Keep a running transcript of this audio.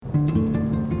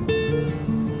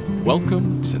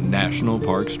Welcome to National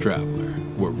Parks Traveler,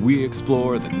 where we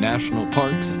explore the national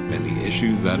parks and the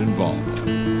issues that involve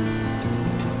them.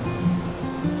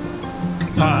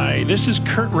 Hi, this is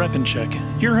Kurt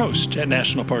Repenchek, your host at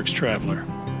National Parks Traveler.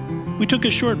 We took a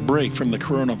short break from the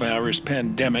coronavirus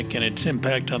pandemic and its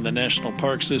impact on the national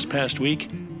parks this past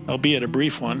week, albeit a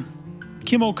brief one.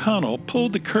 Kim O'Connell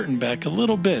pulled the curtain back a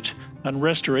little bit on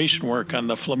restoration work on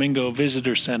the Flamingo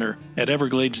Visitor Center at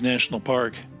Everglades National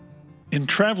Park. And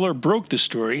Traveler broke the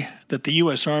story that the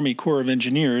U.S. Army Corps of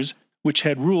Engineers, which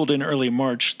had ruled in early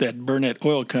March that Burnett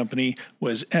Oil Company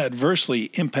was adversely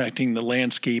impacting the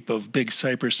landscape of Big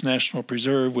Cypress National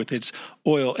Preserve with its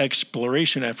oil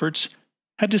exploration efforts,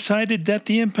 had decided that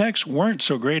the impacts weren't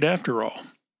so great after all.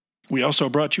 We also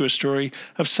brought you a story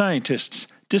of scientists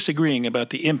disagreeing about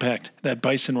the impact that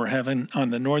bison were having on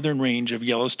the northern range of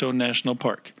Yellowstone National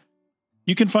Park.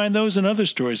 You can find those and other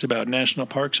stories about national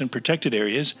parks and protected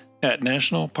areas at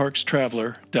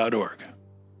nationalparkstraveler.org.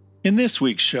 In this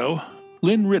week's show,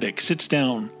 Lynn Riddick sits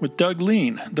down with Doug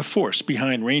Lean, the force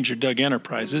behind Ranger Doug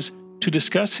Enterprises, to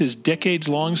discuss his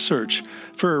decades-long search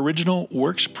for original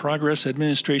Works Progress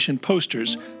Administration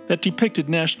posters that depicted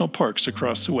national parks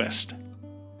across the West.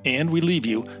 And we leave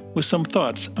you with some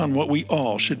thoughts on what we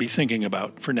all should be thinking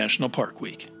about for National Park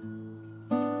Week.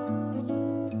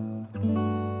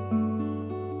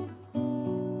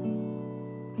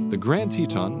 The Grand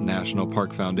Teton National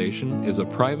Park Foundation is a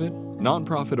private,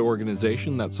 nonprofit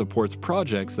organization that supports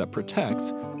projects that protect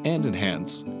and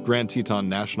enhance Grand Teton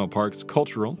National Park's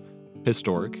cultural,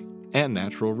 historic, and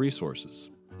natural resources.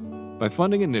 By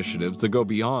funding initiatives that go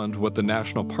beyond what the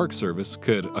National Park Service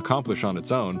could accomplish on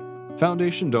its own,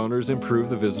 Foundation donors improve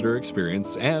the visitor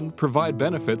experience and provide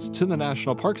benefits to the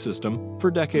national park system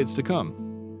for decades to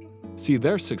come. See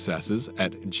their successes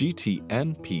at gtnpf.org.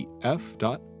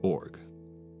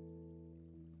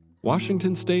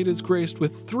 Washington State is graced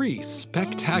with 3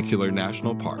 spectacular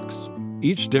national parks,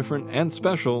 each different and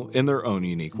special in their own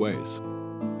unique ways.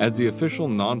 As the official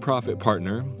nonprofit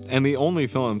partner and the only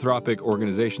philanthropic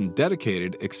organization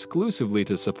dedicated exclusively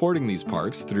to supporting these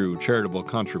parks through charitable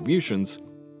contributions,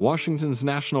 Washington's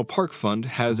National Park Fund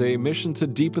has a mission to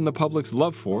deepen the public's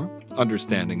love for,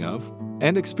 understanding of,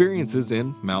 and experiences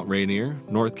in Mount Rainier,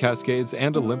 North Cascades,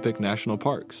 and Olympic National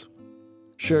Parks.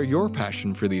 Share your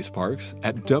passion for these parks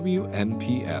at wnpf.org.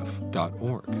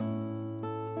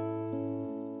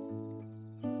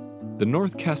 The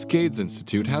North Cascades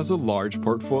Institute has a large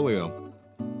portfolio.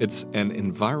 It's an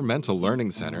environmental learning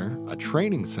center, a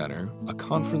training center, a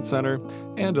conference center,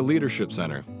 and a leadership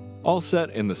center, all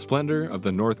set in the splendor of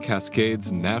the North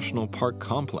Cascades National Park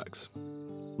Complex.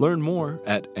 Learn more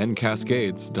at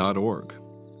ncascades.org.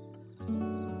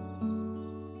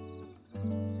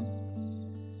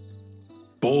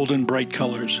 Bold and bright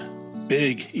colors,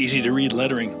 big, easy-to-read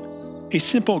lettering, a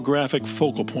simple graphic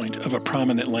focal point of a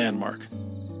prominent landmark.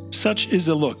 Such is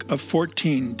the look of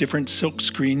 14 different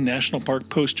silkscreen national park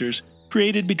posters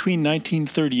created between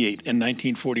 1938 and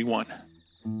 1941.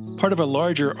 Part of a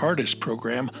larger artist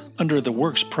program under the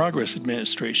Works Progress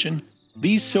Administration,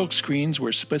 these silkscreens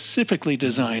were specifically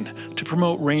designed to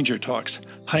promote ranger talks,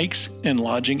 hikes, and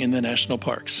lodging in the national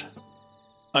parks.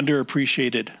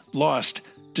 Underappreciated, lost,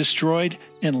 destroyed,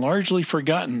 and largely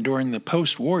forgotten during the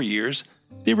post-war years,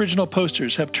 the original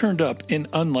posters have turned up in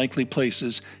unlikely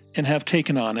places and have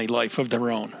taken on a life of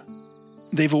their own.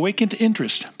 They've awakened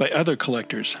interest by other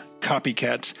collectors,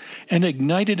 copycats, and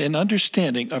ignited an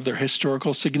understanding of their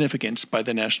historical significance by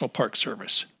the National Park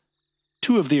Service.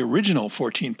 2 of the original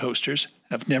 14 posters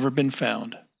have never been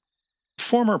found.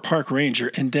 Former park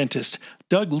ranger and dentist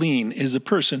Doug Lean is the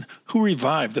person who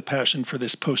revived the passion for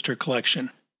this poster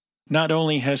collection. Not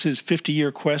only has his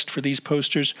 50-year quest for these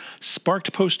posters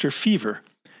sparked poster fever,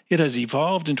 it has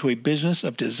evolved into a business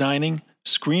of designing,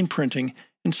 screen printing,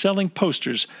 and selling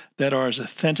posters that are as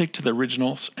authentic to the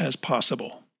originals as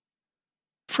possible.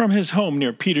 From his home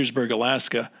near Petersburg,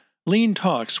 Alaska, Lean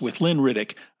talks with Lynn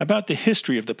Riddick about the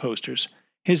history of the posters,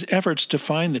 his efforts to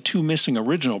find the 2 missing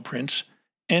original prints,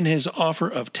 and his offer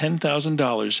of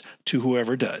 $10,000 to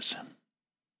whoever does.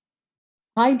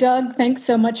 Hi, Doug. Thanks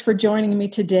so much for joining me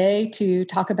today to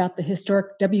talk about the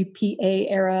historic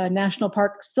WPA-era National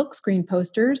Park silkscreen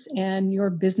posters and your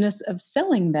business of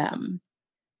selling them.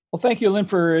 Well, thank you, Lynn,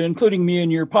 for including me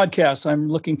in your podcast. I'm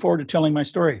looking forward to telling my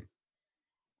story.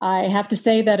 I have to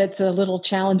say that it's a little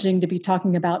challenging to be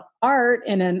talking about art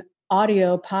in an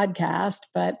audio podcast,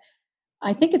 but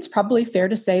I think it's probably fair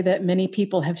to say that many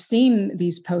people have seen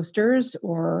these posters,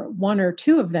 or 1 or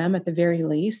 2 of them at the very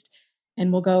least,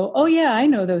 and will go, oh yeah, I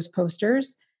know those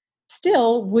posters.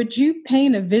 Still, would you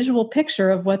paint a visual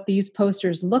picture of what these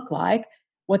posters look like?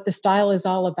 what the style is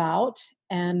all about.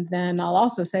 And then I'll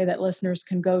also say that listeners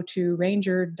can go to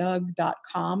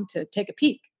rangerdoug.com to take a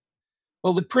peek.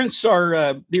 Well, the prints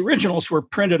are, the originals were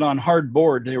printed on hard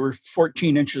board. They were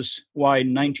 14 inches wide,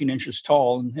 19 inches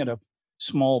tall, and had a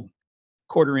small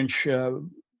quarter-inch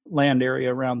land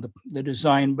area around the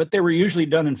design. But they were usually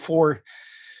done in 4,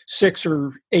 6,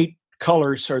 or 8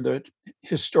 colors, or the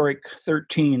historic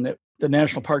 13 that the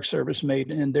National Park Service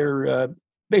made. And they're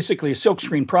basically a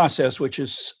silkscreen process, which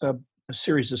is a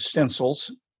series of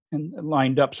stencils and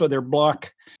lined up. So they're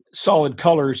block solid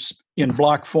colors in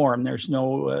block form. There's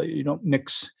no, you don't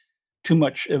mix too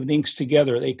much of the inks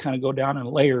together. They kind of go down in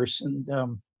layers,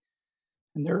 and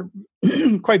they're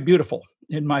quite beautiful,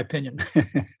 in my opinion.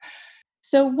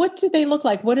 So what do they look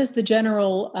like? What is the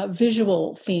general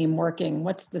visual theme working?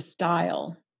 What's the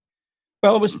style?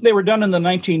 Well, they were done in the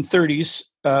 1930s.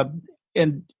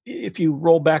 And if you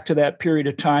roll back to that period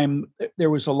of time, there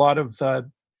was a lot of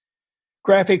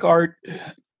graphic art.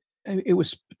 It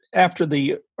was after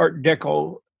the Art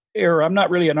Deco era. I'm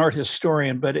not really an art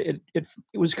historian, but it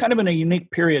was kind of in a unique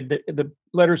period. The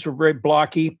letters were very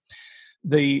blocky.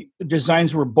 The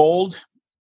designs were bold.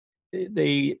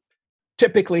 They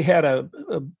typically had a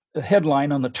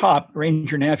headline on the top,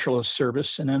 Ranger Naturalist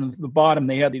Service, and then at the bottom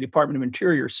they had the Department of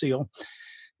Interior seal.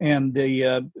 And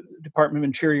the Department of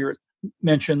Interior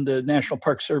mentioned the National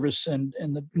Park Service and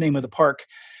the name of the park.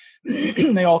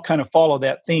 They all kind of follow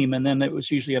that theme, and then it was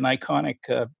usually an iconic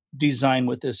design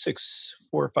with the 6,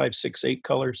 4, 5, 6, 8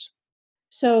 colors.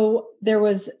 So there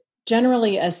was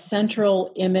generally a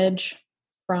central image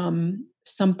from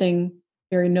something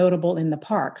very notable in the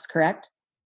parks, correct?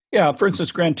 Yeah, for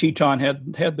instance, Grand Teton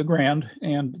had the Grand,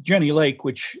 and Jenny Lake,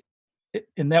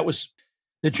 and that was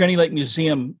the Jenny Lake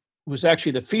Museum was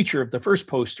actually the feature of the first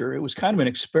poster. It was kind of an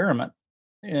experiment,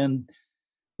 and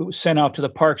it was sent out to the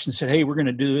parks and said, hey, we're going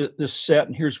to do this set,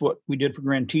 and here's what we did for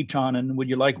Grand Teton, and would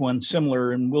you like one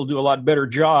similar? And we'll do a lot better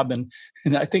job. And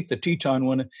I think the Teton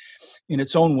one, in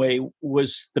its own way,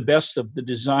 was the best of the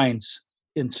designs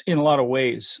in a lot of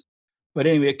ways. But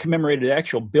anyway, it commemorated the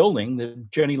actual building,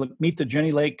 meet the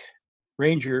Jenny Lake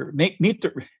Ranger, meet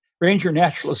the Ranger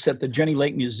Naturalists at the Jenny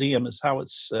Lake Museum is how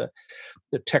it's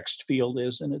the text field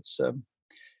is, and it's.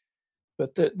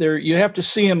 But you have to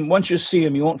see them. Once you see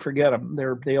them, you won't forget them.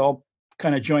 They all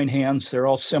kind of join hands. They're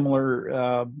all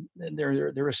similar.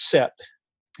 They're a set.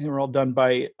 They were all done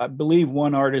by, I believe,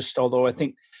 one artist. Although I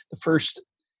think the first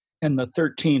and the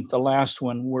 13th, the last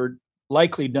one, were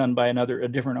likely done by a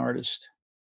different artist.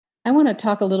 I want to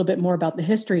talk a little bit more about the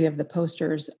history of the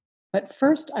posters, but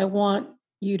first I want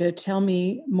you to tell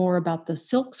me more about the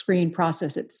silkscreen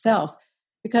process itself,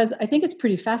 because I think it's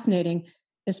pretty fascinating,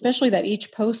 especially that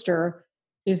each poster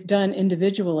is done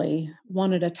individually,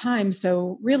 one at a time.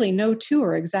 So really no two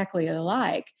are exactly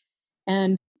alike.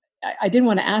 And I did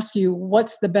want to ask you,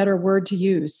 what's the better word to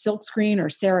use, silkscreen or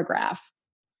serigraph?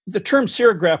 The term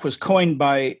serigraph was coined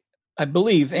by, I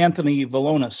believe, Anthony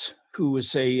Valonis, who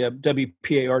was a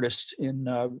WPA artist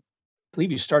I believe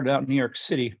he started out in New York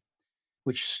City,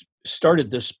 which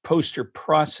started this poster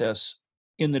process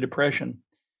in the Depression.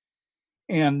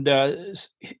 And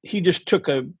he just took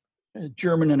a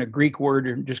German and a Greek word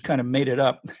and just kind of made it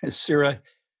up, Sera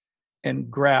and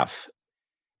graph.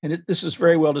 And this is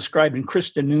very well described in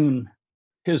Chris Denoon,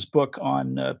 his book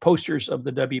on posters of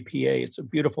the WPA. It's a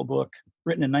beautiful book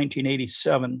written in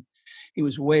 1987. He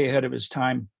was way ahead of his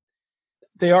time.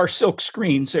 They are silk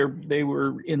screens. They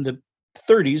were in the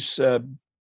 30s.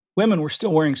 Women were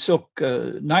still wearing silk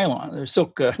nylon. They're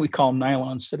silk, we call them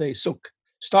nylons today, silk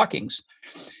stockings.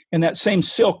 And that same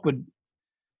silk would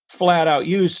flat out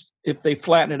use, if they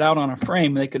flatten it out on a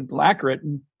frame, they could lacquer it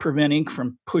and prevent ink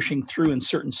from pushing through in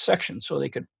certain sections. So they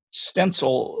could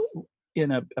stencil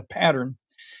in a pattern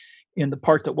in the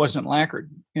part that wasn't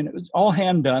lacquered. And it was all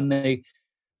hand done.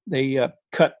 They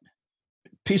cut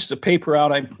pieces of paper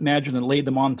out, I imagine, and laid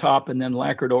them on top and then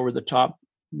lacquered over the top.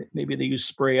 Maybe they used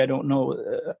spray. I don't know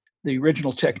the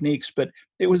original techniques, but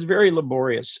it was very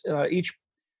laborious. Each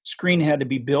screen had to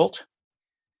be built,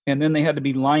 and then they had to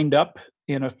be lined up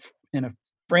in a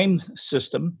frame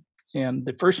system. And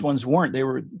the first ones weren't. They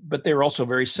were also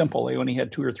very simple. They only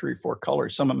had 2 or 3 or 4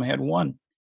 colors. Some of them had 1,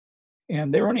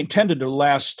 and they were only intended to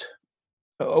last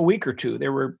a week or 2.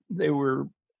 They were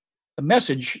a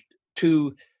message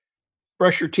to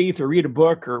brush your teeth or read a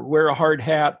book or wear a hard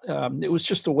hat. It was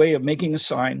just a way of making a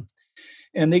sign.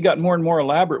 And they got more and more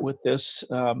elaborate with this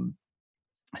and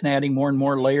adding more and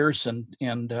more layers, and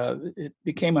it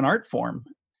became an art form.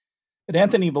 But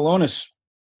Anthony Valonis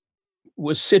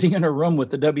was sitting in a room with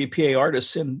the WPA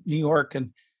artists in New York,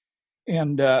 and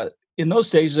in those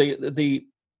days, the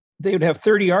they would have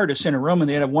 30 artists in a room, and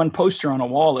they'd have one poster on a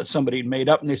wall that somebody had made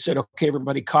up, and they said, okay,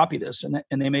 everybody copy this. And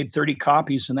they made 30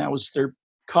 copies, and that was their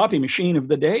copy machine of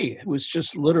the day. It was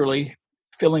just literally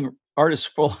filling artists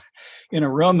full in a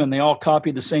room, and they all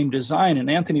copied the same design. And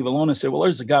Anthony Vallona said, well,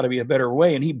 there's got to be a better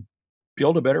way. And he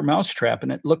built a better mousetrap,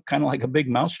 and it looked kind of like a big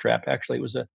mousetrap. Actually, it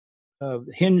was a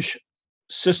hinge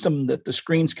system that the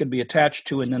screens could be attached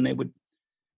to, and then they would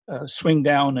swing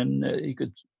down, and you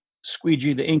could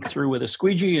squeegee the ink through with a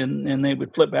squeegee, and they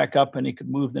would flip back up, and he could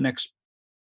move the next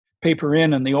paper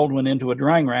in and the old one into a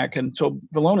drying rack. And so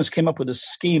Vallonas came up with a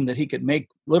scheme that he could make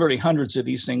literally hundreds of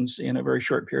these things in a very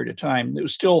short period of time. It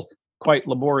was still quite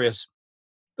laborious.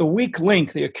 The weak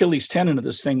link, the Achilles tendon of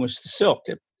this thing, was the silk.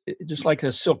 Just like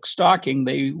a silk stocking,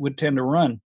 they would tend to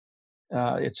run.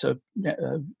 It's a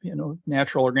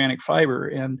natural organic fiber,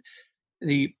 and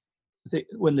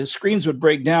when the screens would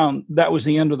break down, that was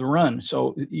the end of the run.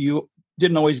 So you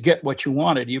didn't always get what you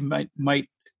wanted. You might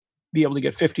be able to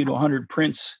get 50 to 100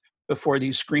 prints before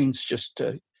these screens just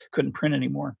couldn't print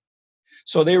anymore.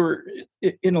 So they were,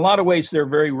 in a lot of ways, they're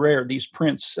very rare, these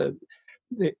prints.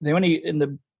 They only, in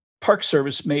the Park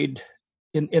Service made,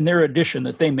 in their edition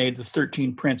that they made, the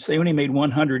 13 prints, they only made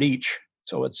 100 each.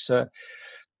 So it's there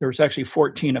was actually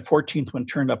 14. A 14th one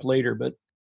turned up later, but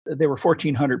there were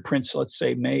 1,400 prints, let's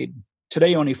say, made.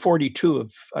 Today, only 42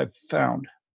 I've found.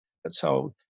 That's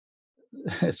how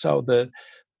the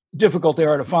difficult they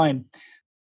are to find.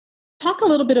 Talk a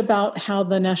little bit about how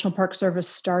the National Park Service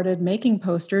started making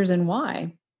posters and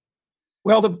why.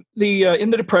 Well, the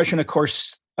in the Depression, of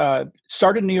course,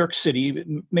 started in New York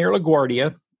City. Mayor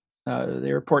LaGuardia, the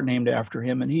airport named after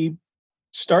him, and he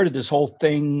started this whole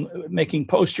thing making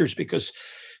posters because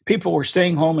people were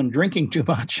staying home and drinking too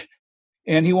much,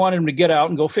 and he wanted them to get out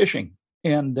and go fishing.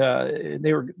 And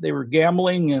they were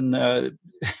gambling, and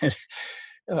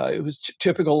it was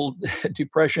typical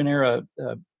Depression era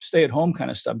stay-at-home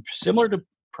kind of stuff, similar to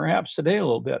perhaps today a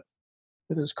little bit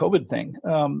with this COVID thing.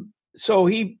 So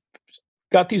he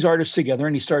got these artists together,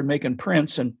 and he started making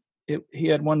prints. And he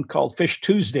had one called Fish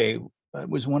Tuesday,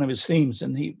 was one of his themes,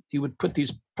 and he would put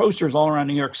these posters all around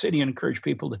New York City and encourage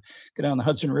people to get down the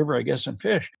Hudson River, I guess, and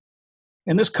fish.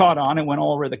 And this caught on. It went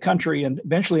all over the country, and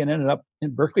eventually it ended up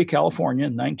in Berkeley, California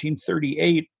in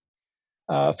 1938.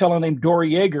 A fellow named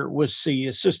Dory Yeager was the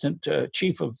assistant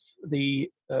chief of the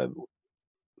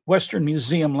Western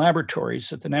Museum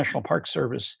Laboratories at the National Park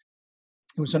Service.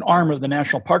 It was an arm of the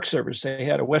National Park Service. They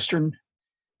had a Western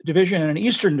division and an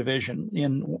Eastern division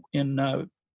in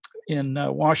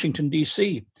Washington,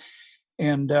 D.C.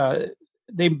 And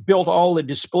they built all the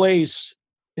displays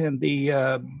and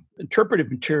the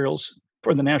interpretive materials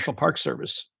for the National Park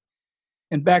Service.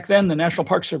 And back then, the National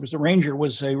Park Service, the ranger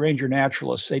was a ranger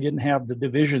naturalist. They didn't have the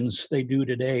divisions they do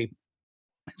today.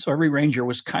 So every ranger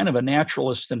was kind of a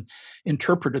naturalist and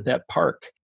interpreted that park.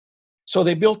 So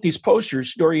they built these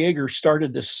posters. Dory Yeager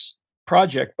started this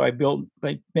project by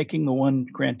making the one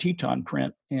Grand Teton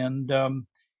print. And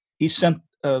he sent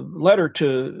a letter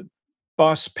to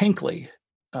Boss Pinkley.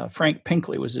 Frank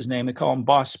Pinkley was his name. They call him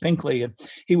Boss Pinkley. And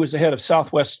he was the head of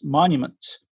Southwest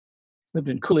Monuments, lived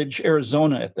in Coolidge,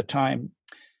 Arizona at the time.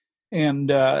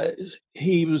 And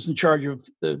he was in charge of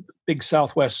the big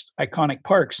Southwest iconic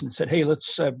parks and said, hey,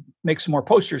 let's make some more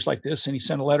posters like this. And he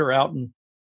sent a letter out, and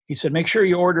he said, make sure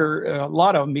you order a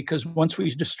lot of them, because once we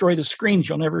destroy the screens,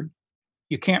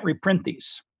 you can't reprint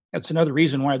these. That's another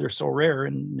reason why they're so rare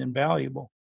and valuable.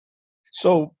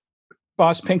 So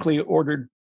Boss Pinkley ordered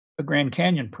a Grand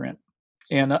Canyon print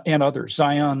and others,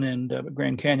 Zion and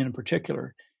Grand Canyon in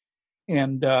particular.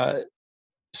 And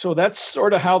so that's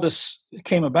sort of how this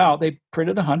came about. They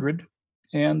printed 100,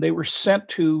 and they were sent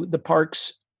to the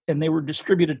parks, and they were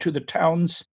distributed to the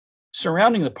towns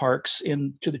surrounding the parks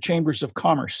to the chambers of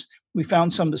commerce. We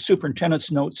found some of the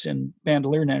superintendent's notes in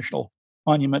Bandelier National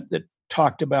Monument that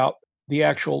talked about the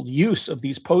actual use of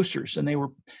these posters, and they were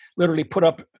literally put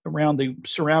up around the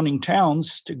surrounding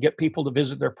towns to get people to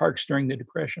visit their parks during the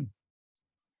Depression.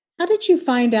 How did you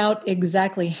find out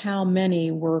exactly how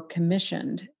many were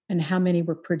commissioned and how many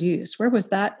were produced? Where was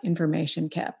that information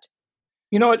kept?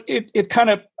 You know, it kind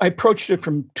of, I approached it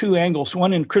from two angles.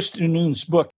 One, in Chris Noon's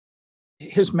book,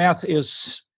 his math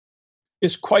is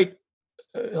quite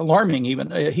alarming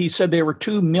even. He said there were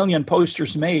 2 million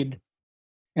posters made,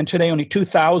 and today only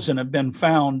 2,000 have been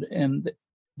found, and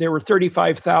there were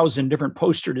 35,000 different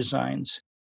poster designs.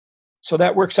 So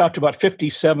that works out to about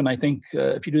 57, I think,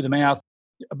 if you do the math,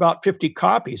 about 50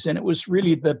 copies. And it was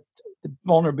really the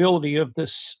vulnerability of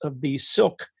the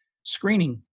silk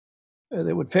screening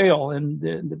that would fail, and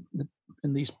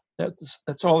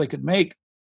that's all they could make.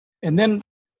 And then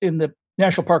in the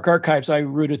National Park Archives, I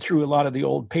rooted through a lot of the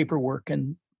old paperwork,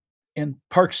 and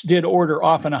parks did order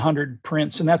often 100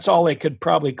 prints, and that's all they could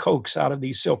probably coax out of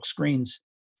these silk screens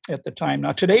at the time.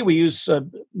 Now, today we use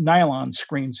nylon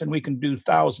screens, and we can do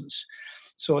thousands.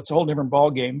 So it's a whole different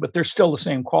ballgame, but they're still the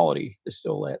same quality. They're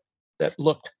still that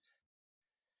look.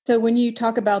 So when you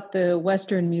talk about the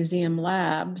Western Museum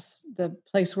Labs, the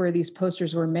place where these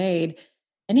posters were made,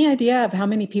 any idea of how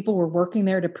many people were working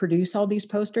there to produce all these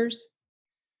posters?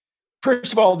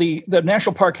 First of all, the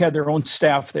national park had their own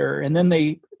staff there, and then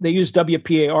they used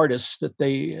WPA artists that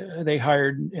they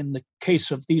hired. In the case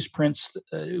of these prints,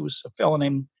 it was a fellow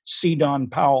named C. Don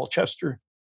Powell. Chester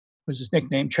was his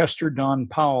nickname, Chester Don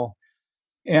Powell.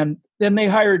 And then they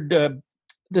hired the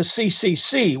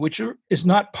CCC, which is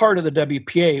not part of the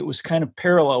WPA. It was kind of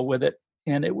parallel with it,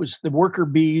 and it was the worker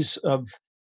bees of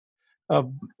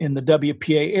in the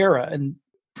WPA era. And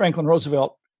Franklin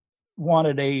Roosevelt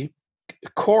wanted a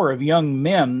corps of young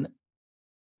men.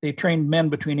 They trained men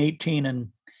between 18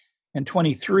 and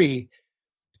 23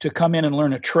 to come in and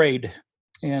learn a trade.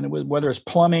 And whether it's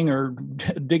plumbing or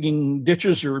digging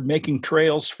ditches or making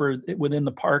trails within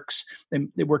the parks,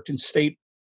 they worked in state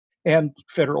and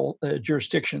federal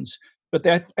jurisdictions. But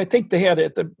I think they had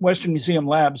at the Western Museum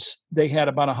Labs, they had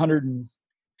about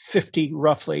 150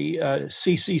 roughly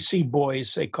CCC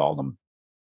boys, they call them.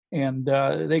 And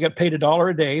they got paid $1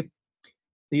 a day.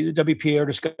 The WPA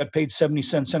artists got paid 70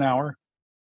 cents an hour.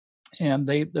 And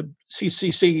the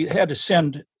CCC had to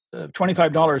send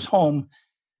 $25 home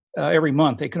every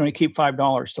month. They could only keep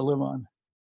 $5 to live on.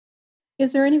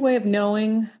 Is there any way of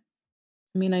knowing?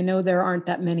 I mean, I know there aren't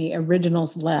that many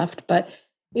originals left, but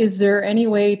is there any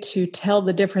way to tell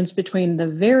the difference between the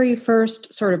very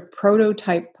first sort of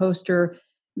prototype poster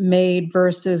made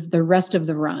versus the rest of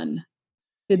the run?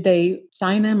 Did they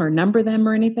sign them or number them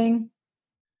or anything?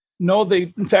 No,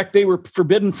 in fact, they were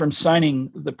forbidden from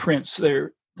signing the prints.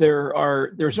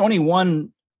 There's only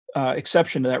one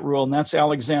exception to that rule, and that's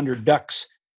Alexander Dux.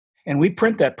 And we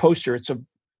print that poster. It's a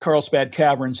Carlsbad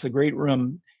Caverns, the great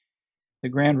room, the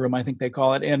grand room, I think they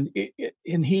call it.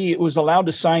 And he was allowed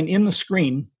to sign in the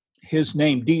screen his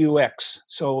name, DUX.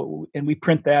 So, and we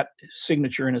print that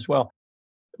signature in as well.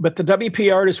 But the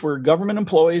WPA artists were government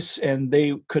employees, and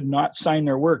they could not sign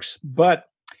their works. But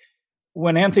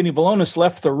when Anthony Valonis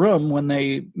left the room, when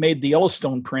they made the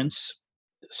Yellowstone prints,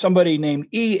 somebody named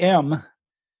E.M.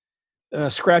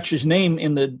 Scratched his name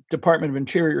in the Department of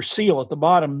Interior seal at the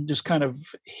bottom, just kind of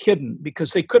hidden,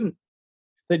 because the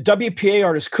WPA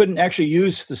artists couldn't actually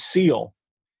use the seal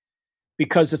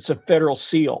because it's a federal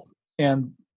seal.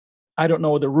 And I don't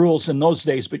know the rules in those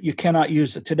days, but you cannot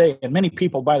use it today. And many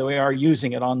people, by the way, are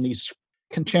using it on these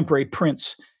contemporary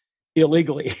prints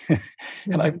illegally.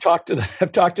 And I've talked to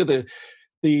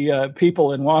the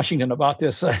people in Washington about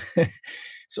this.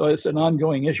 So it's an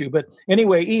ongoing issue. But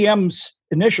anyway, EM's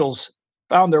initials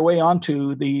found their way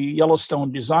onto the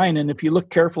Yellowstone design. And if you look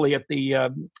carefully at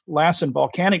the Lassen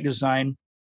volcanic design,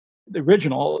 the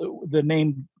original, the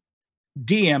name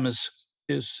DM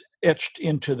is etched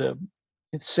into the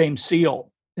same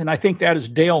seal. And I think that is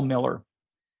Dale Miller.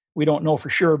 We don't know for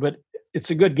sure, but it's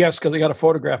a good guess because I got a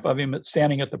photograph of him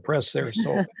standing at the press there.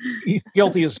 So he's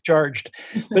guilty as charged.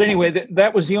 But anyway,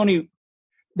 that was the only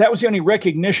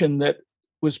recognition that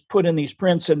was put in these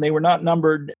prints, and they were not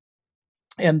numbered.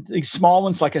 And the small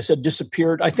ones, like I said,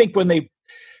 disappeared. I think when they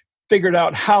figured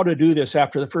out how to do this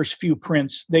after the first few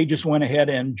prints, they just went ahead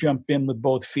and jumped in with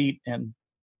both feet and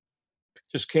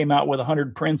just came out with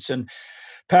 100 prints and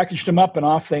packaged them up, and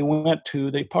off they went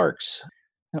to the parks.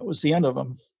 That was the end of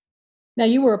them. Now,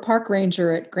 you were a park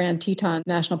ranger at Grand Teton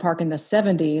National Park in the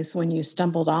 70s when you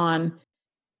stumbled on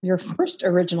your first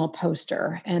original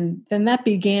poster. And then that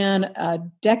began a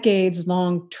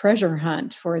decades-long treasure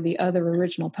hunt for the other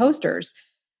original posters.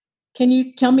 Can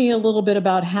you tell me a little bit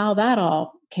about how that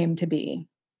all came to be?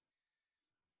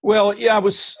 Well, yeah,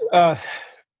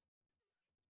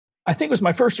 I think it was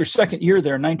my first or second year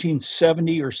there,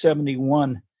 1970 or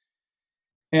 71.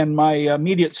 And my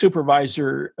immediate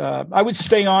supervisor, I would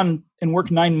stay on and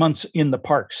work 9 months in the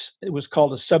parks. It was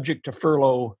called a subject to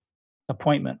furlough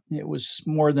appointment. It was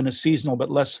more than a seasonal, but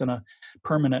less than a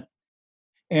permanent.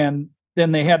 And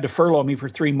then they had to furlough me for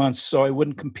 3 months, so I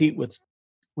wouldn't compete with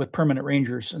permanent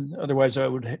rangers. And otherwise,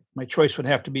 my choice would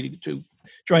have to be to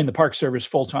join the Park Service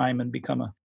full time and become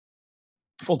a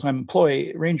full-time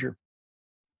employee ranger.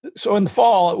 So in the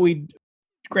fall,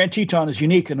 Grand Teton is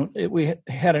unique, and we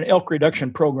had an elk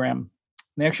reduction program.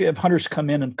 They actually have hunters come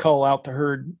in and cull out the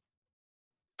herd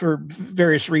for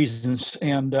various reasons,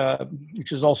 and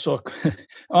which is also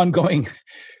ongoing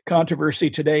controversy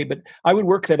today. But I would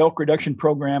work that elk reduction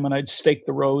program, and I'd stake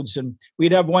the roads, and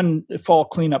we'd have one fall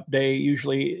cleanup day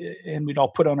usually, and we'd all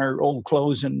put on our old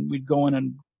clothes, and we'd go in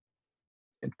and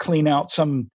clean out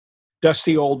some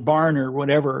dusty old barn or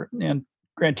whatever. And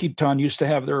Grand Teton used to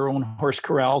have their own horse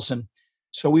corrals, and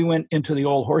so we went into the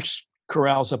old horse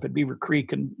corrals up at Beaver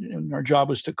Creek, and our job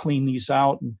was to clean these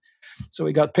out. And so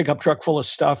we got a pickup truck full of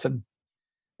stuff, and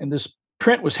this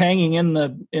print was hanging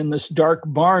in this dark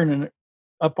barn and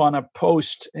up on a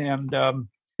post, and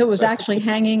it was actually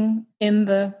hanging in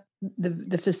the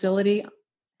facility,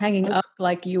 hanging up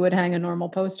like you would hang a normal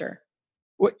poster.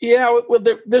 Well, yeah. Well,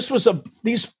 this was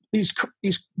these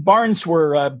barns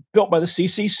were built by the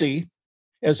CCC,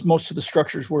 as most of the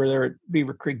structures were there at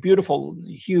Beaver Creek. Beautiful,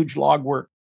 huge log work.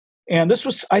 And this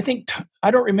was, I think,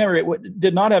 I don't remember, it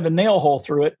did not have a nail hole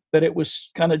through it, but it was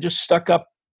kind of just stuck up.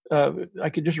 I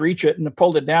could just reach it, and I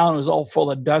pulled it down. It was all full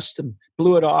of dust, and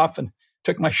blew it off and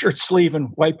took my shirt sleeve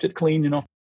and wiped it clean,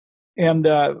 And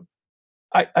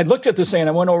I looked at this thing, and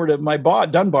I went over to my boss,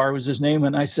 Dunbar was his name,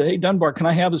 and I said, "Hey, Dunbar, can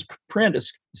I have this print?" It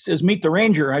says, "Meet the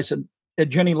Ranger." I said, "At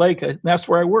Jenny Lake." That's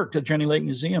where I worked, at Jenny Lake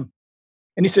Museum.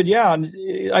 And he said, "Yeah." And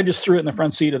I just threw it in the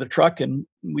front seat of the truck, and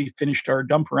we finished our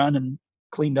dump run and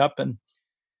cleaned up. And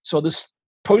so this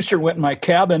poster went in my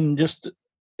cabin.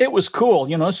 It was cool.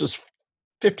 This was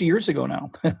 50 years ago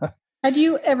now. Have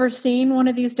you ever seen one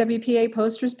of these WPA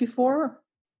posters before?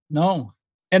 No.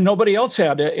 And nobody else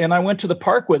had it. And I went to the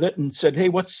park with it and said, "Hey,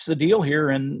 what's the deal here?"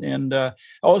 And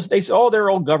they said, "Oh, they're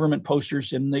all government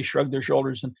posters." And they shrugged their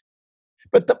shoulders.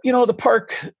 But the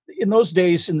park in those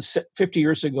days, 50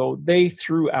 years ago, they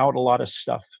threw out a lot of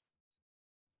stuff.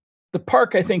 The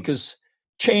park, I think, has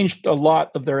changed a lot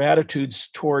of their attitudes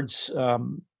towards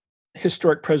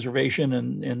historic preservation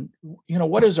and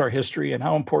what is our history and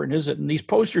how important is it? And these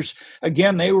posters,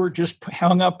 again, they were just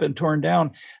hung up and torn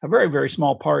down, a very, very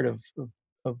small part of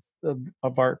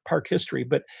our park history.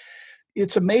 But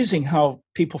it's amazing how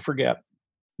people forget.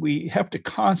 We have to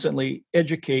constantly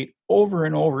educate over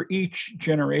and over each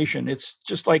generation. It's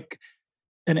just like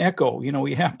an echo.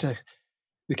 We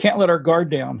can't let our guard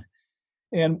down.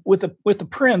 And with the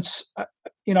prints,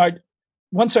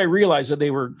 once I realized that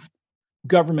they were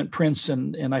government prints,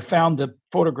 and I found the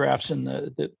photographs and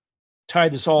that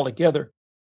tied this all together,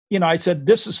 I said,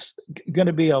 this is going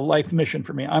to be a life mission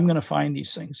for me. I'm going to find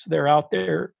these things. They're out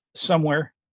there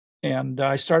somewhere. And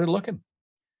I started looking.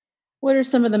 What are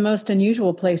some of the most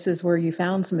unusual places where you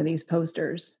found some of these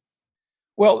posters?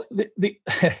 Well, the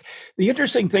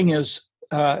interesting thing is,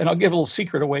 and I'll give a little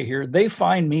secret away here, they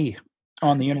find me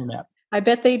on the internet. I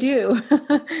bet they do.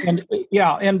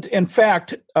 And in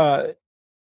fact, I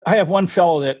have one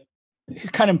fellow that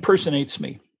kind of impersonates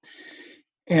me.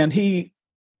 And he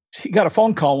got a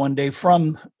phone call one day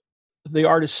from the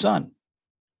artist's son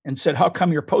and said, "How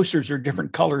come your posters are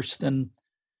different colors than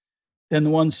the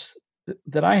ones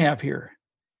that I have here?"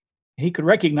 He could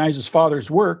recognize his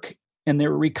father's work, and they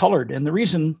were recolored. And the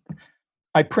reason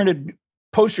I printed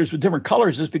posters with different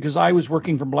colors is because I was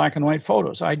working from black and white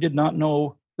photos. I did not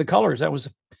know the colors. That was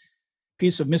a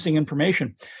piece of missing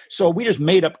information. So we just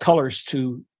made up colors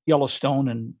to Yellowstone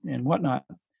and whatnot.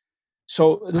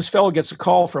 So this fellow gets a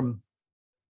call from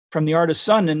the artist's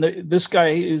son, and this guy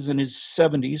is in his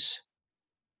 70s,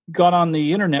 got on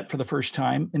the internet for the first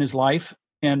time in his life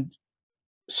and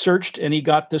searched, and he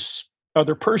got this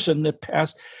other person that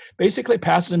basically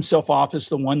passes himself off as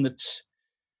the one that's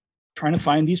trying to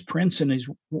find these prints, and he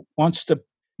wants to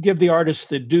give the artist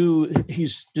the due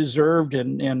he's deserved,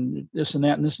 and this and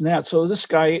that and this and that. So this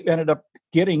guy ended up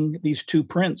getting these two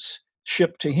prints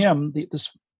shipped to him.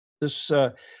 This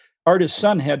artist's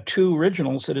son had two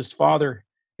originals that his father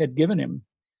had given him,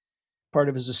 part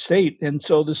of his estate. And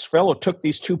so this fellow took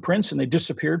these two prints, and they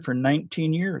disappeared for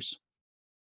 19 years.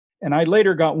 And I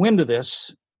later got wind of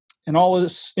this, and all of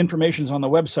this information is on the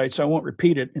website, so I won't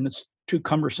repeat it, and it's too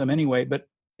cumbersome anyway. But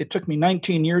it took me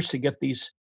 19 years to get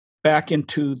these back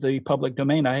into the public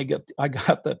domain. I got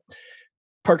the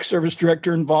Park Service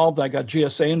director involved. I got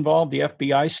GSA involved. The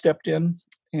FBI stepped in,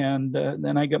 and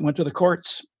then I went to the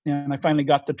courts, and I finally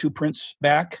got the two prints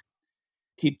back.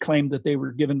 He claimed that they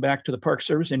were given back to the Park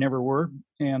Service. They never were.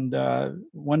 And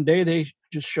one day they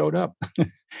just showed up.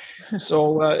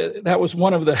 So that was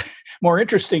one of the more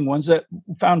interesting ones. That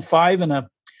found 5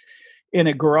 in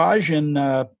a garage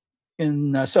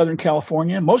in Southern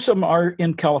California. Most of them are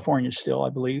in California still, I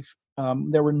believe.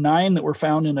 There were 9 that were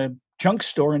found in a junk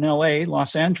store in LA,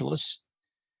 Los Angeles.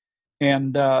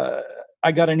 And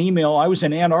I got an email. I was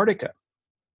in Antarctica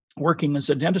working as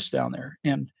a dentist down there,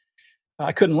 and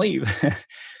I couldn't leave.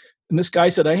 And this guy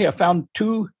said, hey, I found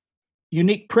 2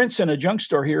 unique prints in a junk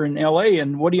store here in LA.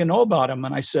 And what do you know about them?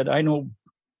 And I said, I know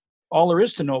all there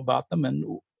is to know about them.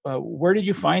 And where did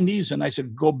you find these? And I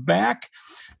said, go back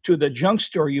to the junk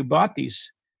store you bought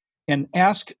these and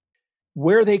ask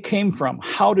where they came from.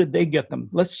 How did they get them?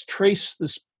 Let's trace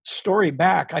this story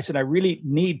back. I said, I really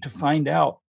need to find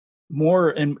out more.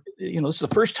 And, this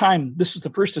is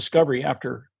the first discovery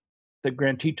after the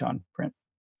Grand Teton print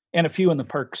and a few in the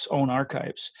park's own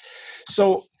archives.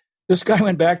 So this guy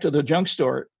went back to the junk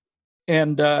store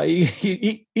and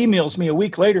he emails me a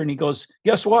week later and he goes,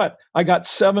 guess what? I got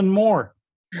 7 more.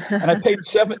 And I paid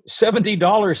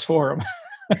 $70 for them.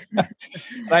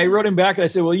 And I wrote him back and I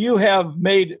said, well, you have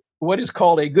made what is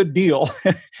called a good deal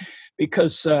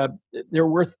because they're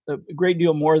worth a great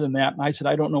deal more than that. And I said,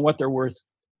 I don't know what they're worth,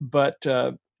 but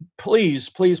please,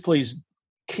 please, please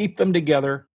keep them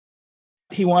together.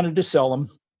 He wanted to sell them.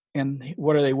 And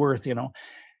what are they worth,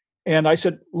 And I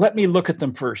said, let me look at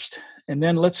them first. And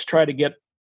then let's try to get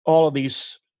all of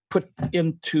these put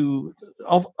into,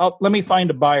 let me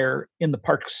find a buyer in the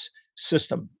park's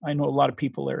system. I know a lot of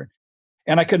people there.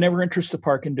 And I could never interest the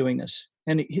park in doing this.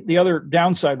 And the other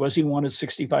downside was he wanted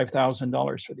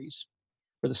 $65,000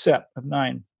 for the set of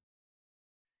 9.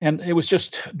 And it was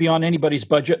just beyond anybody's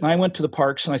budget. And I went to the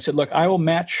parks and I said, look, I'll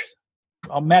match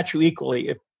you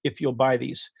equally if you'll buy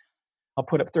these. I'll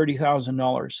put up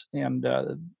 $30,000. And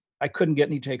I couldn't get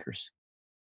any takers.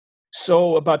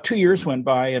 So about 2 years went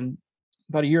by, and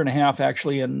about a year and a half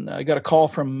actually, and I got a call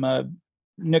from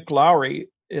Nick Lowry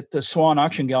at the Swan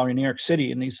Auction Gallery in New York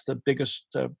City, and he's the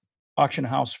biggest auction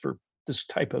house for this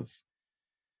type of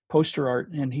poster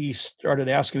art. And he started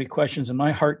asking me questions, and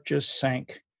my heart just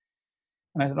sank.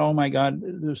 And I thought, oh my God,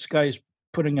 this guy's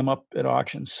putting them up at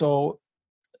auction. So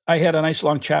I had a nice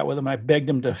long chat with him. I begged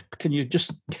him can you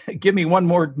just give me one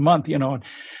more month, And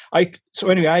so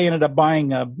anyway, I ended up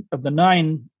buying of the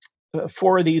 9,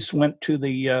 4 of these went to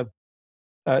the,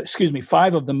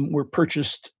 5 of them were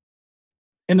purchased.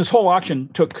 And this whole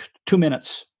auction took 2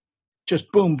 minutes, just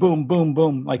boom, boom, boom,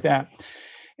 boom, like that.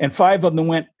 And 5 of them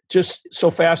went just so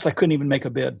fast I couldn't even make a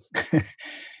bid.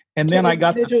 And then I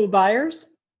got individual buyers.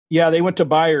 Yeah, they went to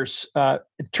buyers.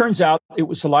 It turns out it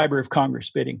was the Library of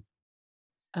Congress bidding.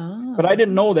 Oh. But I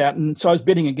didn't know that, and so I was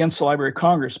bidding against the Library of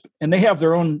Congress, and they have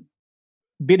their own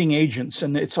bidding agents,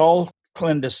 and it's all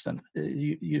clandestine.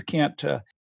 You can't.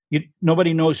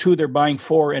 Nobody knows who they're buying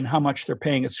for and how much they're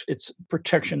paying. It's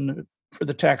protection for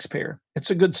the taxpayer.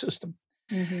 It's a good system.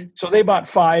 Mm-hmm. So they bought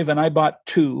 5, and I bought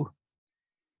 2,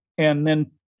 and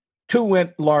then 2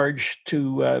 went large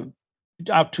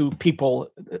out to people,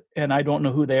 and I don't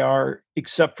know who they are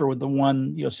except for the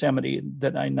one Yosemite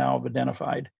that I now have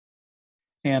identified.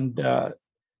 And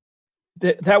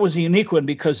that was a unique one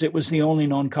because it was the only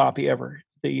known copy ever.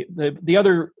 The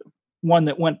other one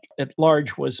that went at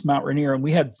large was Mount Rainier, and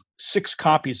we had 6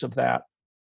 copies of that.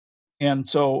 And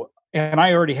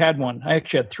I already had one. I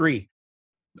actually had 3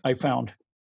 I found.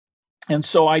 And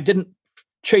so I didn't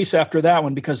chase after that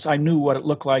one because I knew what it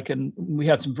looked like, and we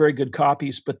had some very good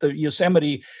copies. But the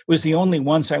Yosemite was the only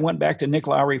one. So I went back to Nick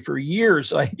Lowry for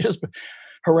years. I just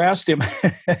harassed him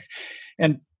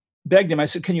and begged him. I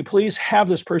said, can you please have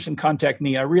this person contact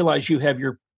me? I realize you have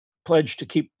your pledge to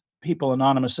keep people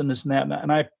anonymous and this and that,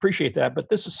 and I appreciate that, but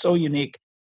this is so unique.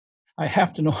 I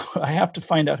have to know, I have to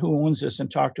find out who owns this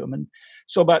and talk to him. And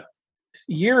so about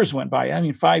years went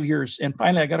by, 5 years. And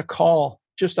finally I got a call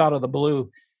just out of the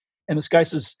blue. And this guy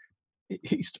says,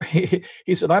 he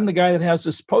said, I'm the guy that has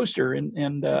this poster.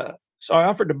 And so I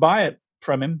offered to buy it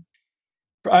from him.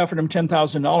 I offered him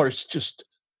 $10,000 just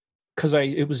because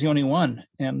it was the only one.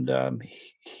 And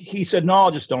he said, no,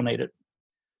 I'll just donate it.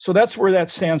 So that's where that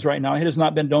stands right now. It has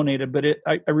not been donated, but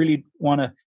I really want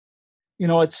to,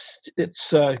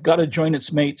 it's got to join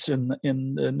its mates in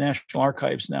the National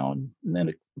Archives now, and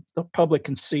then the public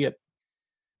can see it.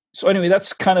 So anyway,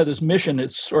 that's kind of this mission.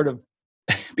 It's sort of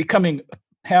becoming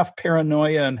half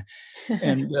paranoia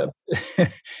and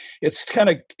it's kind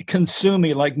of consume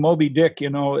me like Moby Dick.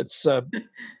 It's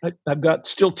I've got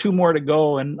still 2 more to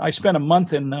go, and I spent a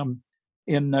month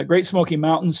in Great Smoky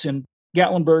Mountains in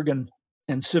Gatlinburg and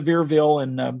Sevierville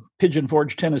and Pigeon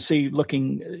Forge, Tennessee,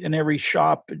 looking in every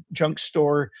shop, junk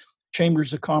store,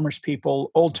 chambers of commerce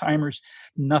people, old timers,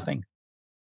 nothing.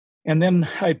 And then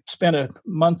I spent a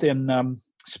month in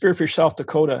Spearfish, South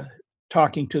Dakota,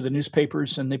 talking to the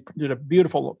newspapers, and they did a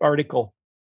beautiful article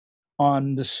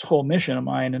on this whole mission of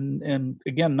mine, and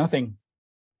again, nothing.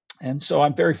 And so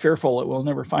I'm very fearful that we'll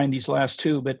never find these last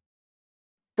 2, but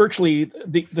virtually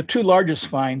the 2 largest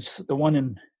finds, the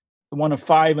one of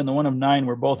 5 and the one of 9,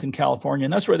 were both in California,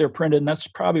 and that's where they're printed, and that's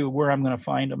probably where I'm going to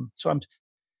find them. So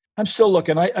I'm still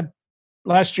looking. I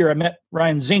last year I met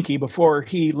Ryan Zinke before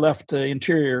he left the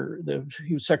Interior.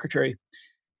 He was secretary,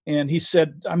 and he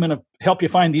said, "I'm going to help you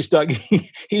find these, Doug."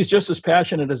 He's just as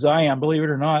passionate as I am, believe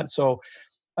it or not. So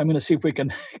I'm going to see if we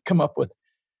can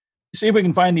see if we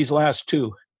can find these last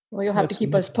two. Well, you'll have to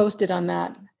keep us posted on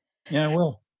that. Yeah, I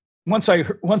will. Once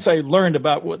I learned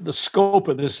about what the scope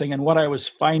of this thing and what I was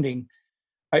finding,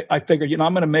 I figured,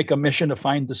 I'm going to make a mission to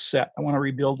find the set. I want to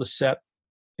rebuild the set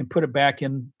and put it back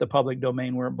in the public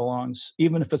domain where it belongs,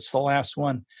 even if it's the last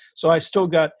one. So I still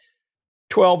got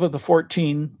 12 of the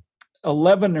 14.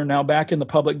 11 are now back in the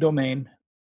public domain,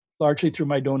 largely through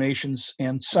my donations,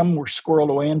 and some were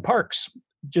squirreled away in parks.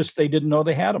 Just they didn't know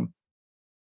they had them.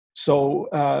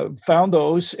 So found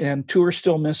those, and 2 are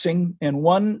still missing, and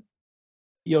one,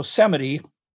 Yosemite,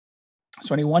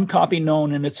 there's only one copy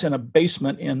known, and it's in a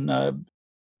basement in a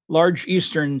large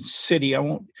eastern city. I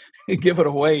won't give it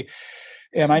away.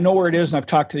 And I know where it is, and I've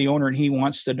talked to the owner, and he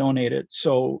wants to donate it.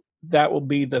 So that will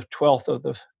be the 12th of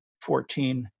the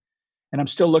 14. And I'm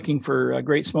still looking for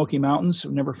Great Smoky Mountains.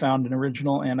 I've never found an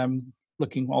original, and I'm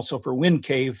looking also for Wind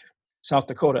Cave, South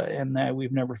Dakota, and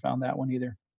we've never found that one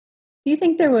either. Do you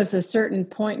think there was a certain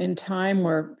point in time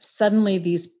where suddenly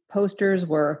these posters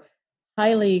were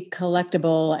highly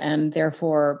collectible and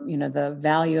therefore, the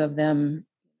value of them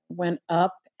went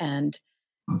up and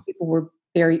people were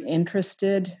very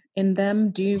interested in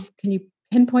them? Can you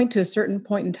pinpoint to a certain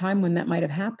point in time when that might have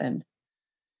happened?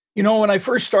 When I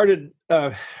first started,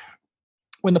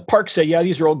 when the park said, yeah,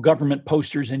 these are all government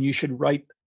posters and you should write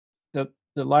the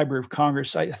Library of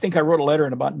Congress, I think I wrote a letter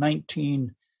in about it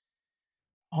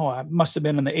must have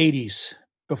been in the 80s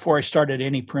before I started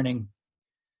any printing.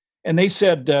 And they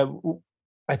said,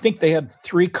 I think they had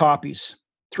 3 copies,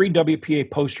 3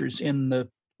 WPA posters in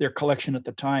their collection at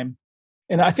the time.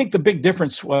 And I think the big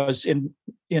difference was in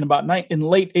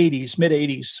late 80s, mid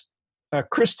 80s,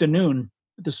 Chris Denoon,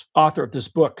 this author of this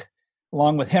book,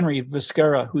 along with Henry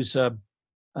Viscara, who's a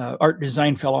art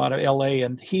design fellow out of LA,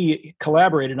 and he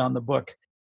collaborated on the book.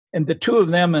 And the 2 of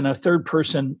them and a third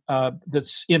person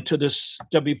that's into this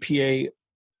WPA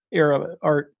era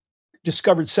art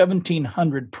discovered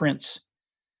 1,700 prints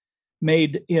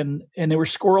made and they were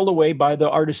squirreled away by the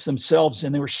artists themselves,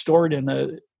 and they were stored in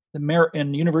the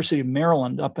University of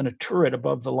Maryland up in a turret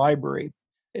above the library,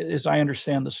 as I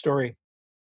understand the story.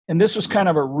 And this was kind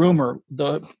of a rumor,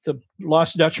 the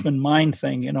Lost Dutchman mine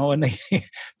thing, and they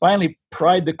finally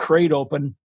pried the crate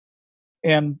open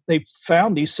and they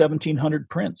found these 1,700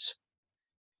 prints.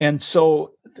 And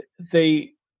so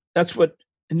that's what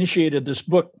initiated this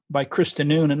book by Chris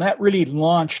Denoon, and that really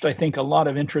launched, I think, a lot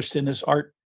of interest in this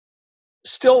art.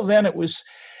 Still then, it was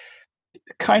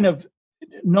kind of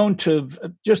known to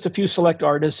just a few select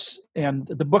artists, and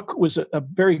the book was a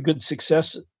very good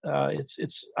success.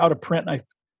 It's out of print, and I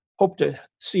hope to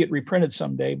see it reprinted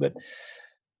someday, but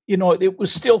it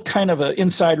was still kind of an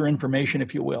insider information,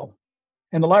 if you will.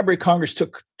 And the Library of Congress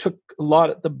took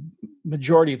the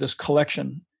majority of this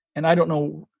collection, and I don't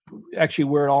know actually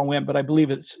where it all went, but I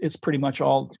believe it's pretty much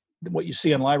all what you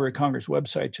see on Library of Congress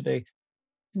website today.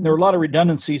 Mm-hmm. There were a lot of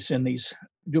redundancies in these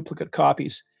duplicate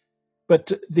copies,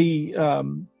 but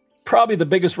probably the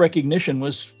biggest recognition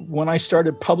was when I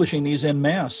started publishing these en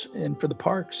masse and for the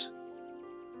parks.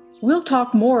 We'll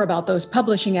talk more about those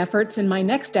publishing efforts in my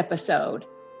next episode.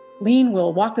 Lean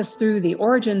will walk us through the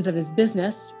origins of his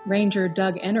business, Ranger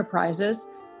Doug Enterprises,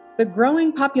 the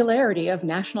growing popularity of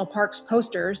national parks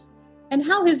posters, and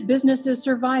how his business is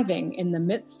surviving in the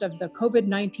midst of the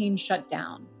COVID-19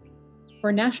 shutdown.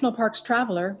 For National Parks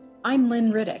Traveler, I'm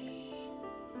Lynn Riddick.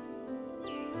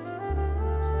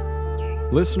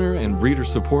 Listener and reader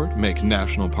support make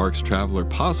National Parks Traveler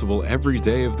possible every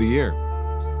day of the year.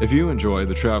 If you enjoy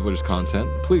the Traveler's content,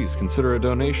 please consider a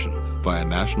donation via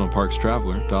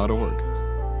nationalparkstraveler.org.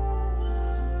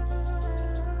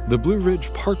 The Blue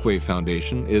Ridge Parkway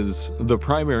Foundation is the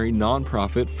primary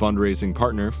nonprofit fundraising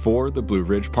partner for the Blue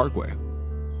Ridge Parkway.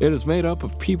 It is made up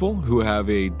of people who have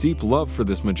a deep love for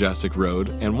this majestic road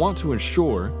and want to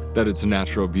ensure that its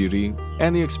natural beauty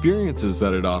and the experiences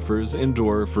that it offers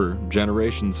endure for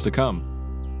generations to come.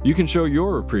 You can show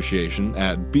your appreciation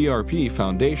at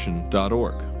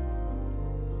brpfoundation.org.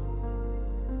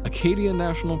 Acadia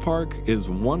National Park is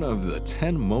one of the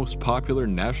 10 most popular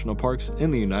national parks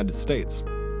in the United States.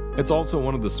 It's also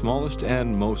one of the smallest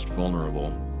and most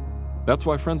vulnerable. That's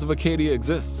why Friends of Acadia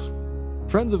exists.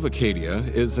 Friends of Acadia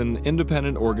is an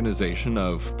independent organization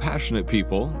of passionate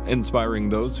people inspiring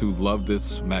those who love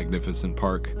this magnificent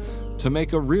park to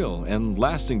make a real and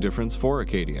lasting difference for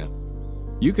Acadia.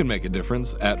 You can make a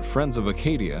difference at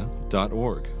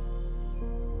friendsofacadia.org.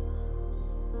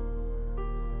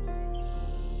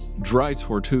 Dry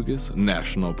Tortugas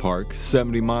National Park,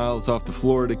 70 miles off the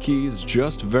Florida Keys,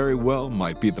 just very well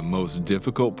might be the most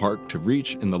difficult park to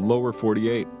reach in the lower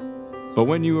 48. But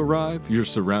when you arrive, you're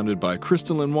surrounded by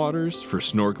crystalline waters for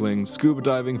snorkeling, scuba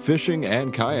diving, fishing,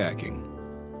 and kayaking.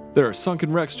 There are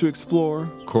sunken wrecks to explore,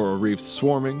 coral reefs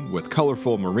swarming with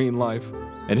colorful marine life,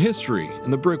 and history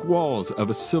in the brick walls of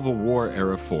a Civil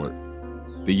War-era fort.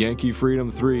 The Yankee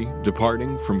Freedom 3,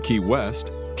 departing from Key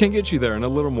West, can get you there in a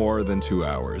little more than 2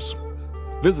 hours.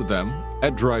 Visit them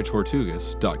at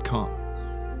drytortugas.com.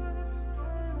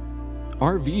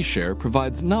 RV Share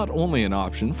provides not only an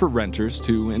option for renters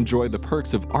to enjoy the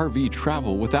perks of RV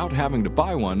travel without having to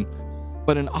buy one,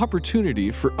 but an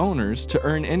opportunity for owners to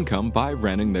earn income by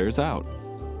renting theirs out.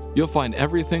 You'll find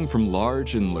everything from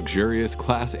large and luxurious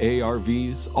Class A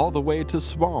RVs all the way to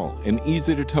small and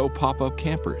easy-to-tow pop-up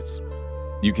campers.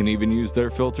 You can even use their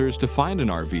filters to find an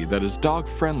RV that is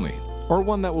dog-friendly or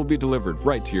one that will be delivered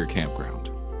right to your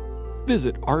campground.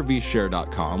 Visit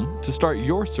RVshare.com to start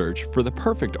your search for the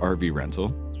perfect RV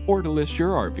rental or to list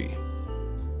your RV.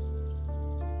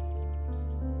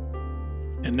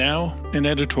 And now, an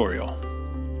editorial.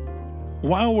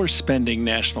 While we're spending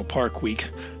National Park Week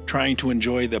trying to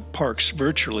enjoy the parks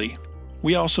virtually,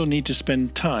 we also need to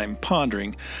spend time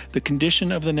pondering the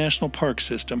condition of the national park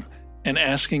system and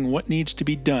asking what needs to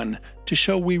be done to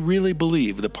show we really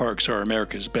believe the parks are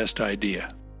America's best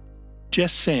idea.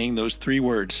 Just saying those 3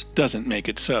 words doesn't make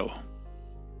it so.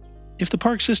 If the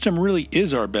park system really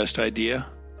is our best idea,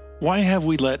 why have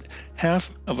we let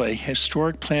half of a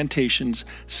historic plantation's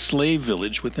slave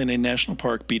village within a national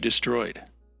park be destroyed?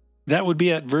 That would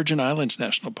be at Virgin Islands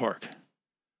National Park.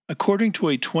 According to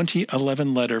a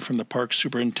 2011 letter from the park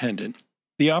superintendent,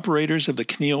 the operators of the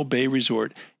Keneal Bay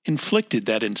Resort inflicted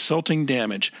that insulting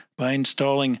damage by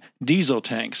installing diesel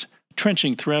tanks,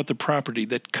 trenching throughout the property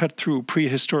that cut through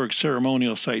prehistoric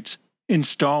ceremonial sites,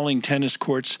 installing tennis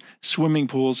courts, swimming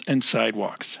pools, and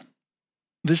sidewalks.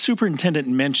 The superintendent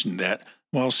mentioned that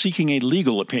while seeking a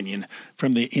legal opinion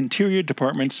from the Interior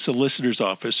Department's Solicitor's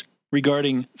Office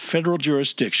regarding federal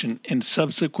jurisdiction and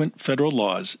subsequent federal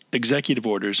laws, executive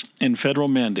orders, and federal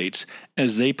mandates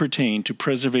as they pertain to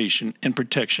preservation and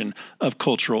protection of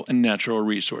cultural and natural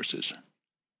resources.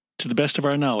 To the best of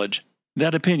our knowledge,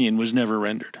 that opinion was never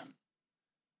rendered.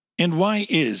 And why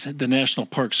is the National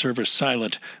Park Service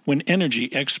silent when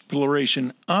energy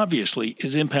exploration obviously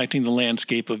is impacting the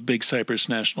landscape of Big Cypress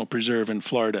National Preserve in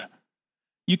Florida?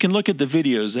 You can look at the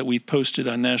videos that we've posted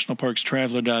on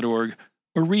nationalparkstraveler.org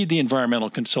or read the Environmental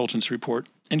Consultants Report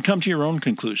and come to your own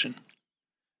conclusion.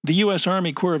 The U.S.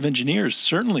 Army Corps of Engineers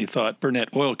certainly thought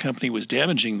Burnett Oil Company was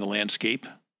damaging the landscape,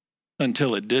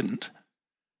 until it didn't.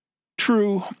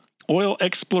 True, oil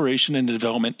exploration and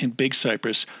development in Big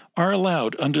Cypress are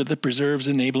allowed under the preserve's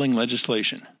enabling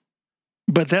legislation.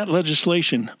 But that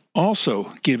legislation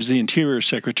also gives the Interior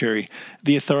Secretary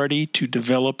the authority to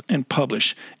develop and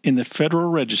publish in the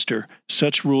Federal Register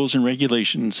such rules and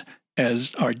regulations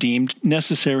as are deemed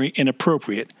necessary and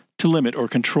appropriate to limit or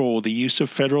control the use of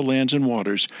federal lands and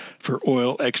waters for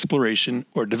oil exploration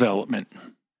or development.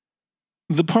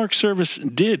 The Park Service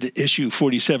did issue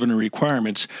 47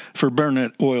 requirements for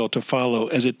Burnett Oil to follow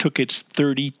as it took its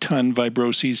 30-ton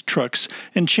Vibroses trucks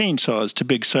and chainsaws to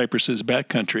Big Cypress's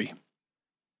backcountry.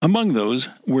 Among those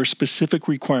were specific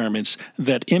requirements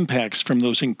that impacts from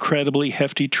those incredibly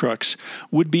hefty trucks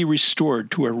would be restored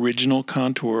to original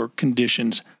contour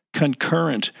conditions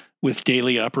concurrent with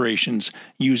daily operations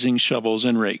using shovels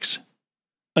and rakes.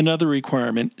 Another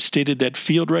requirement stated that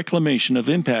field reclamation of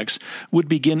impacts would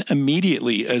begin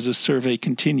immediately as the survey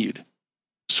continued.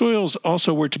 Soils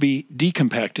also were to be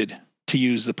decompacted, to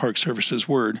use the Park Service's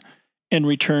word, and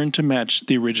returned to match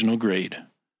the original grade.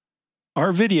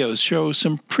 Our videos show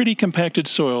some pretty compacted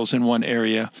soils in one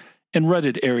area and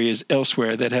rutted areas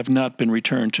elsewhere that have not been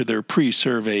returned to their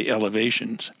pre-survey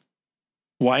elevations.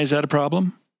 Why is that a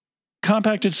problem?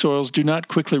 Compacted soils do not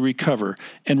quickly recover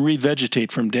and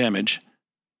revegetate from damage,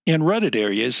 and rutted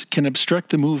areas can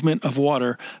obstruct the movement of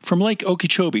water from Lake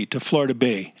Okeechobee to Florida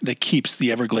Bay that keeps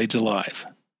the Everglades alive.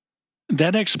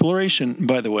 That exploration,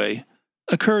 by the way,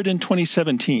 occurred in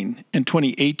 2017 and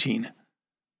 2018,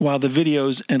 while the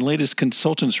videos and latest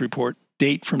consultants report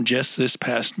date from just this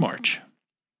past March.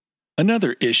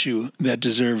 Another issue that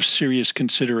deserves serious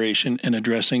consideration and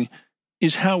addressing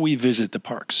is how we visit the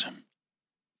parks.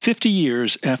 50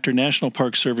 years after National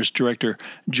Park Service Director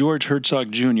George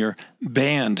Herzog Jr.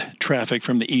 banned traffic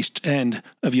from the east end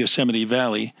of Yosemite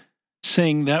Valley,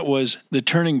 saying that was the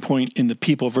turning point in the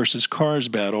people versus cars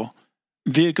battle,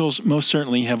 vehicles most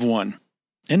certainly have won.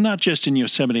 And not just in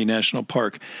Yosemite National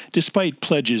Park, despite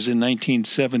pledges in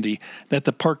 1970 that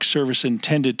the Park Service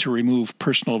intended to remove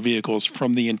personal vehicles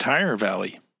from the entire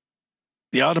valley.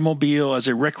 The automobile as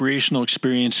a recreational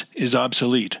experience is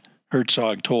obsolete,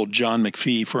 Herzog told John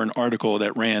McPhee for an article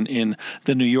that ran in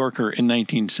The New Yorker in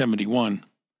 1971.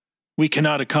 We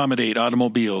cannot accommodate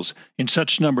automobiles in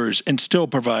such numbers and still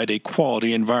provide a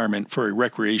quality environment for a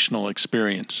recreational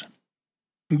experience.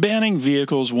 Banning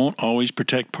vehicles won't always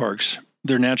protect parks,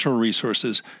 their natural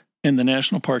resources, and the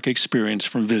national park experience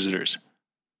from visitors.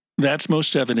 That's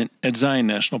most evident at Zion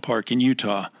National Park in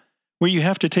Utah, where you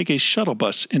have to take a shuttle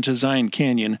bus into Zion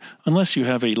Canyon unless you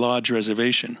have a lodge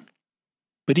reservation.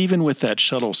 But even with that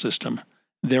shuttle system,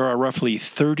 there are roughly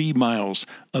 30 miles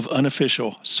of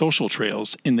unofficial social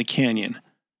trails in the canyon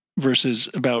versus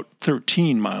about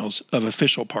 13 miles of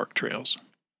official park trails.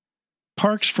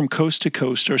 Parks from coast to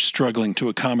coast are struggling to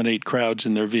accommodate crowds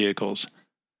in their vehicles.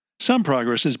 Some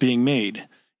progress is being made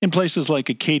in places like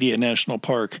Acadia National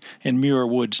Park and Muir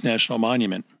Woods National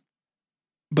Monument.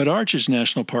 But Arches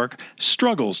National Park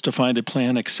struggles to find a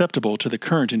plan acceptable to the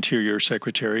current Interior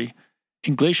Secretary,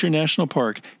 and Glacier National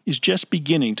Park is just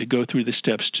beginning to go through the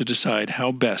steps to decide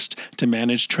how best to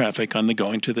manage traffic on the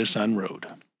Going to the Sun Road.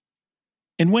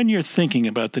 And when you're thinking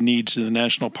about the needs of the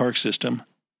national park system,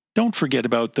 don't forget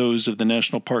about those of the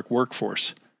national park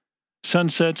workforce.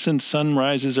 Sunsets and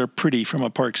sunrises are pretty from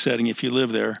a park setting if you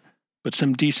live there, but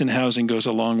some decent housing goes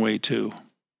a long way too.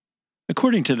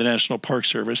 According to the National Park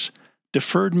Service,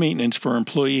 deferred maintenance for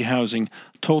employee housing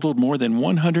totaled more than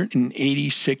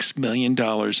 $186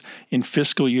 million in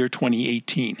fiscal year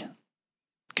 2018.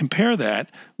 Compare that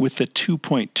with the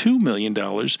 $2.2 million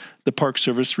the Park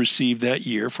Service received that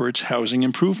year for its housing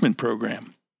improvement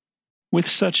program. With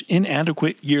such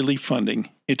inadequate yearly funding,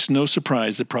 it's no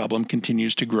surprise the problem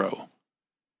continues to grow.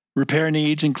 Repair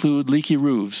needs include leaky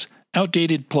roofs,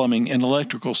 outdated plumbing and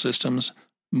electrical systems,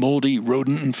 moldy,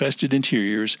 rodent-infested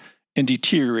interiors, and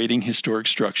deteriorating historic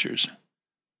structures.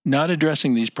 Not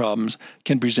addressing these problems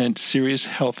can present serious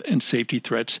health and safety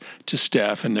threats to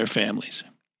staff and their families.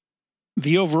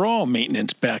 The overall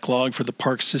maintenance backlog for the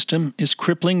park system is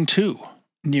crippling too,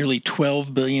 nearly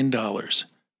 $12 billion.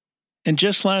 And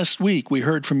just last week, we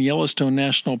heard from Yellowstone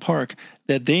National Park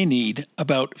that they need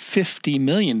about $50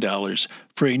 million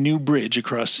for a new bridge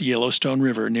across the Yellowstone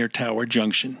River near Tower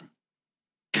Junction.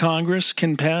 Congress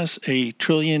can pass a $1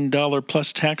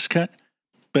 trillion-plus tax cut,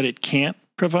 but it can't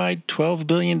provide $12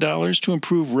 billion to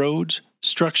improve roads,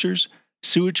 structures,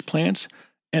 sewage plants,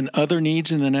 and other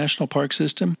needs in the national park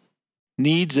system,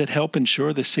 needs that help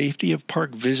ensure the safety of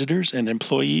park visitors and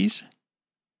employees.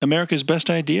 America's best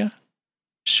idea?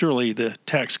 Surely the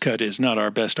tax cut is not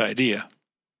our best idea.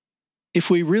 If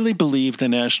we really believe the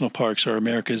national parks are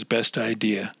America's best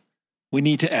idea, we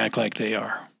need to act like they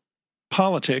are.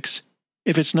 Politics,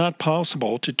 if it's not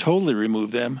possible to totally remove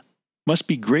them, must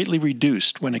be greatly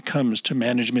reduced when it comes to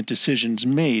management decisions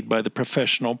made by the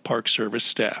professional Park Service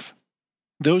staff.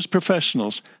 Those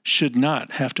professionals should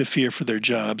not have to fear for their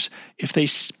jobs if they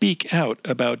speak out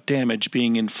about damage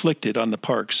being inflicted on the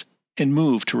parks and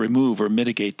move to remove or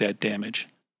mitigate that damage.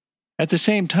 At the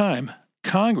same time,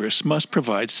 Congress must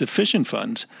provide sufficient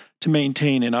funds to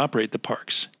maintain and operate the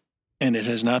parks, and it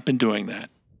has not been doing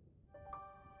that.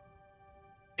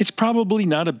 It's probably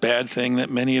not a bad thing that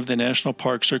many of the national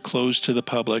parks are closed to the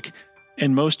public,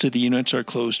 and most of the units are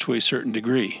closed to a certain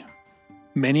degree.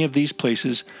 Many of these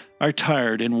places are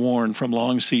tired and worn from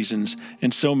long seasons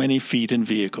and so many feet and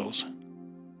vehicles.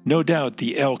 No doubt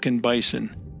the elk and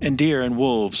bison, and deer and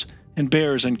wolves, and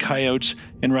bears and coyotes,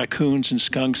 and raccoons and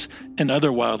skunks, and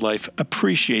other wildlife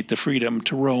appreciate the freedom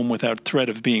to roam without threat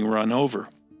of being run over.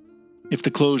 If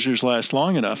the closures last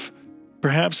long enough,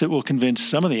 perhaps it will convince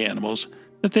some of the animals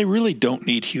that they really don't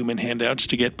need human handouts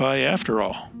to get by after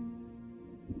all.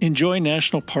 Enjoy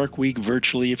National Park Week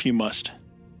virtually if you must.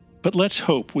 But let's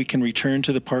hope we can return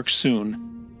to the parks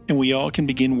soon, and we all can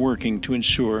begin working to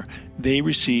ensure they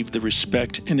receive the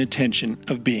respect and attention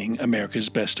of being America's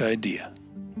best idea.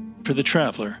 For The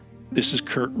Traveler, this is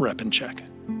Kurt Repanshek.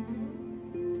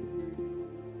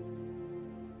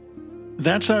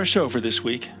 That's our show for this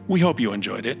week. We hope you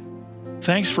enjoyed it.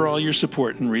 Thanks for all your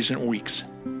support in recent weeks.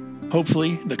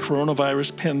 Hopefully, the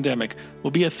coronavirus pandemic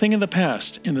will be a thing of the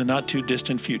past in the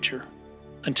not-too-distant future.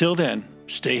 Until then,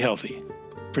 stay healthy.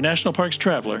 For National Parks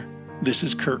Traveler, this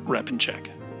is Kurt Repanshek.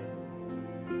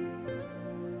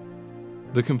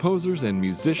 The composers and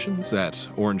musicians at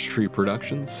Orange Tree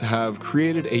Productions have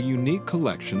created a unique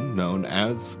collection known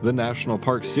as the National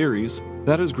Park Series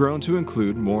that has grown to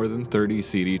include more than 30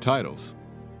 CD titles.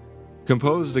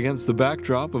 Composed against the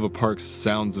backdrop of a park's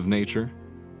sounds of nature,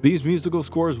 These musical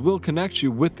scores will connect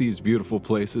you with these beautiful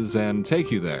places and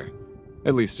take you there,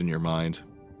 at least in your mind.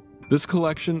 This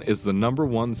collection is the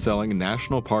 #1 selling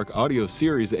National Park audio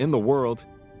series in the world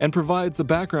and provides the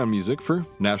background music for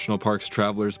National Parks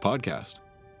Travelers podcast.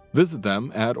 Visit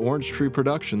them at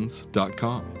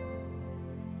orangetreeproductions.com.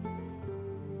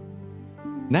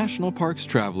 National Parks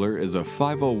Traveler is a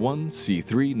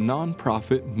 501c3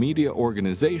 nonprofit media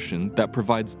organization that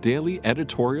provides daily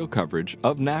editorial coverage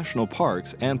of national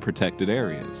parks and protected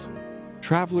areas.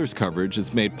 Traveler's coverage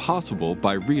is made possible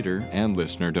by reader and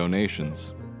listener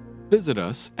donations. Visit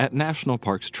us at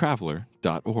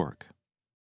nationalparkstraveler.org.